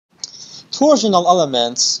torsional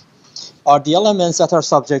elements are the elements that are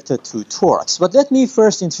subjected to torques. But let me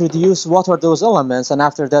first introduce what are those elements, and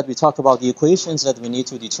after that we talk about the equations that we need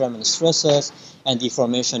to determine stresses and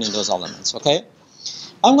deformation in those elements, okay?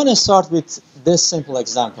 I'm going to start with this simple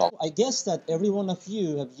example. I guess that every one of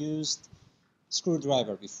you have used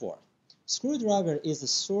screwdriver before. Screwdriver is a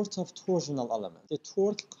sort of torsional element. The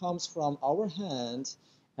torque comes from our hand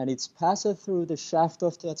and it's passed through the shaft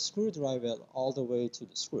of that screwdriver all the way to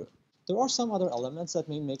the screw. There are some other elements that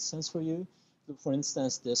may make sense for you. For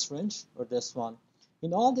instance, this wrench or this one.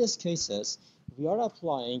 In all these cases, we are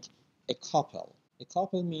applying a couple. A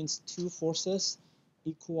couple means two forces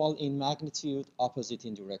equal in magnitude, opposite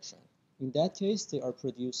in direction. In that case, they are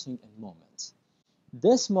producing a moment.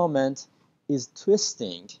 This moment is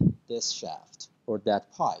twisting this shaft or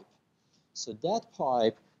that pipe. So that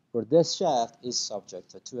pipe or this shaft is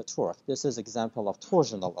subjected to a torque. This is an example of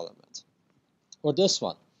torsional element. Or this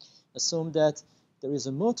one. Assume that there is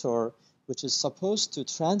a motor which is supposed to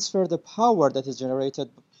transfer the power that is generated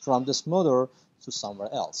from this motor to somewhere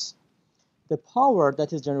else. The power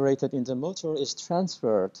that is generated in the motor is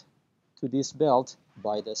transferred to this belt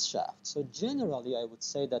by this shaft. So generally, I would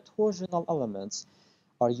say that torsional elements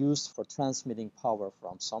are used for transmitting power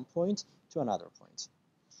from some point to another point.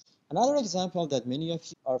 Another example that many of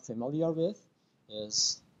you are familiar with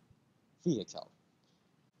is vehicle.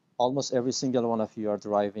 Almost every single one of you are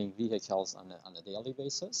driving vehicles on a daily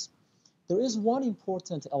basis. There is one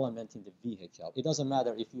important element in the vehicle. It doesn't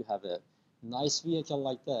matter if you have a nice vehicle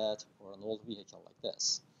like that or an old vehicle like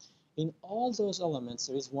this. In all those elements,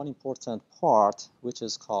 there is one important part which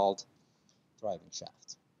is called driving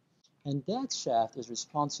shaft. And that shaft is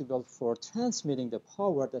responsible for transmitting the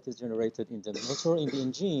power that is generated in the motor, in the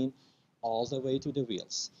engine, all the way to the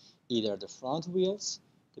wheels. Either the front wheels,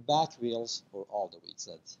 the back wheels, or all the wheels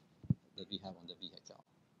that we have on the vehicle.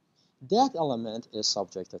 That element is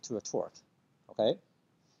subjected to a torque, okay?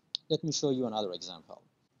 Let me show you another example.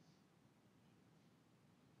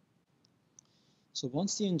 So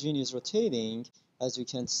once the engine is rotating, as you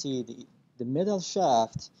can see, the middle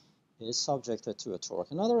shaft is subjected to a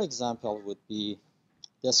torque. Another example would be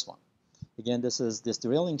this one. Again, this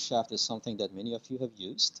derailleur shaft is something that many of you have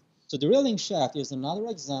used. So the derailleur shaft is another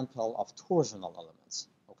example of torsional elements,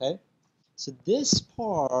 okay? So this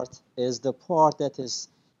part is the part that is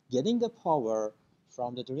getting the power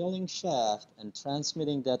from the drilling shaft and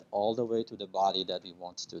transmitting that all the way to the body that we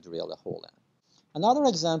want to drill a hole in. Another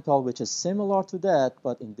example which is similar to that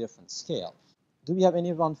but in different scale. Do we have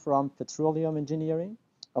anyone from petroleum engineering?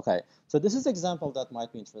 Okay, so this is an example that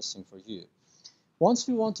might be interesting for you. Once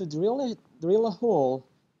we want to drill a hole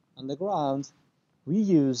on the ground, we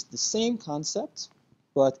use the same concept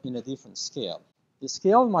but in a different scale. The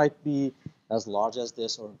scale might be as large as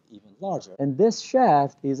this or even larger. And this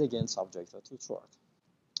shaft is again subjected to torque.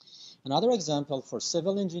 Another example for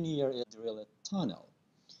civil engineer is drill a tunnel.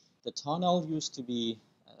 The tunnel used to be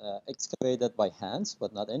excavated by hands,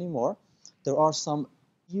 but not anymore. There are some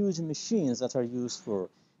huge machines that are used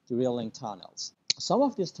for drilling tunnels. Some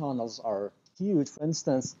of these tunnels are huge. For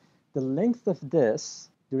instance, the length of this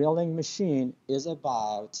drilling machine is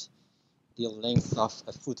about the length of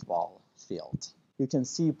a football field. You can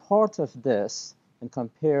see part of this and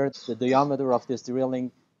compare the diameter of this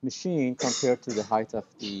drilling machine compared to the height of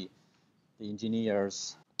the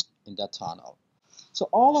engineers in that tunnel. So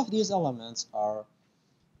all of these elements are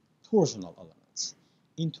torsional elements.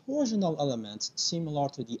 In torsional elements, similar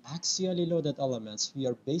to the axially loaded elements, we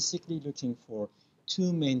are basically looking for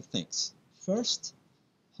two main things. First,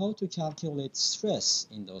 how to calculate stress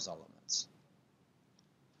in those elements.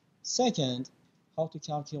 Second, how to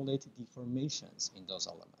calculate deformations in those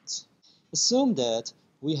elements. Assume that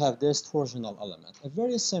we have this torsional element, a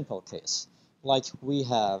very simple case, like we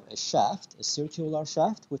have a shaft, a circular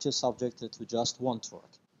shaft, which is subjected to just one torque.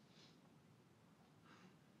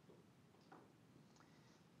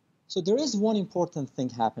 So there is one important thing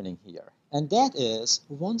happening here, and that is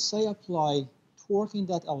once I apply torque in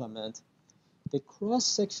that element, the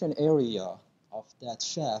cross-section area of that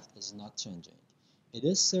shaft is not changing. It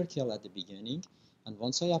is circular at the beginning, and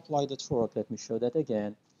once I apply the torque, let me show that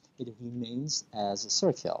again, it remains as a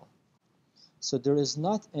circle. So there is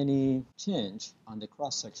not any change on the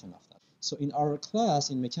cross-section of that. So in our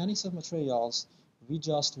class, in mechanics of materials, we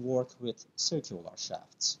just work with circular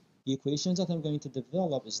shafts. The equations that I'm going to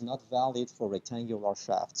develop is not valid for rectangular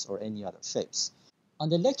shafts or any other shapes. On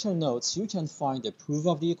the lecture notes, you can find the proof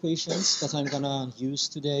of the equations that I'm going to use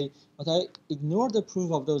today, but I ignore the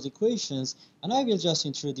proof of those equations, and I will just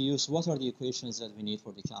introduce what are the equations that we need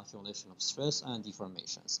for the calculation of stress and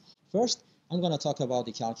deformations. First, I'm going to talk about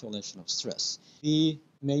the calculation of stress. We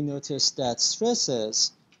may notice that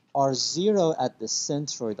stresses are zero at the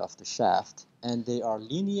centroid of the shaft, and they are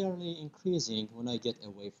linearly increasing when I get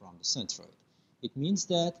away from the centroid. It means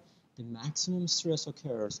that the maximum stress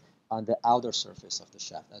occurs on the outer surface of the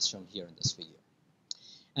shaft, as shown here in this figure.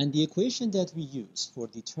 And the equation that we use for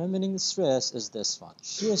determining stress is this one.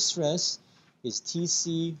 Shear stress is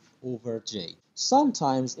Tc over J.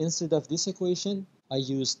 Sometimes, instead of this equation, I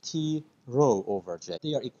use T rho over J.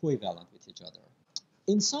 They are equivalent with each other.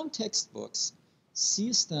 In some textbooks,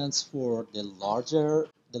 C stands for the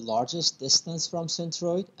largest distance from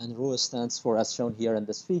centroid, and rho stands for, as shown here in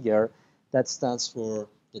this figure, that stands for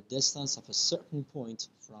the distance of a certain point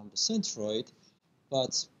from the centroid.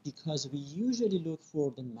 But because we usually look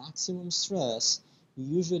for the maximum stress, we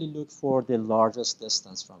usually look for the largest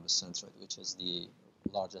distance from the centroid, which is the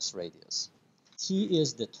largest radius. T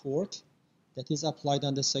is the torque that is applied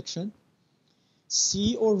on the section.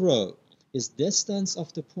 C or rho is distance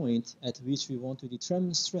of the point at which we want to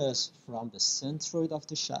determine stress from the centroid of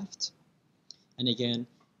the shaft. And again,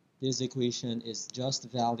 this equation is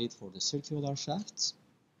just valid for the circular shafts.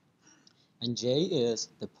 And J is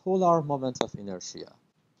the polar moment of inertia.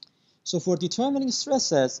 So for determining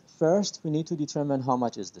stresses, first we need to determine how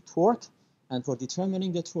much is the torque, and for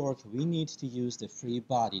determining the torque, we need to use the free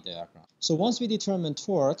body diagram. So once we determine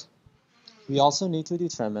torque, we also need to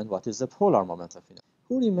determine what is the polar moment of inertia.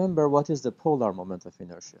 Who remember what is the polar moment of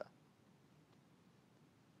inertia?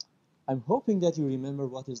 I'm hoping that you remember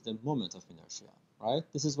what is the moment of inertia, right?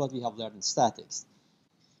 This is what we have learned in statics.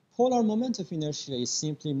 Polar moment of inertia is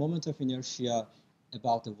simply moment of inertia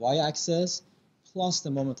about the y-axis plus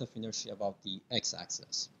the moment of inertia about the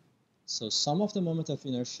x-axis. So sum of the moment of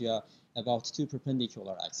inertia about two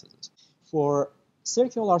perpendicular axes. For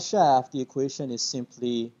circular shaft, the equation is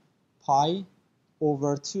simply pi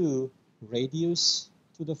over 2 radius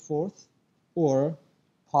to the fourth, or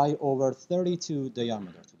pi over 32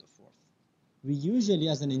 diameter to the fourth. We usually,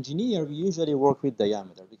 as an engineer, we usually work with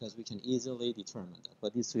diameter because we can easily determine that,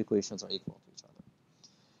 but these two equations are equal to each other.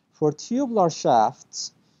 For tubular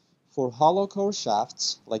shafts, for hollow core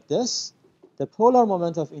shafts like this, the polar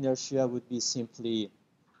moment of inertia would be simply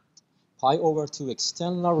pi over 2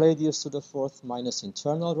 external radius to the fourth minus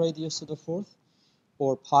internal radius to the fourth,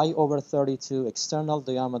 or pi over 32 external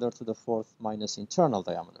diameter to the fourth minus internal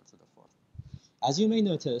diameter to the fourth. As you may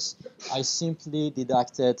notice, I simply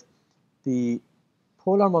deducted the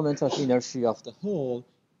polar moment of inertia of the whole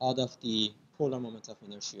out of the polar moment of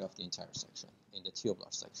inertia of the entire section in the tubular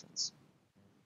sections.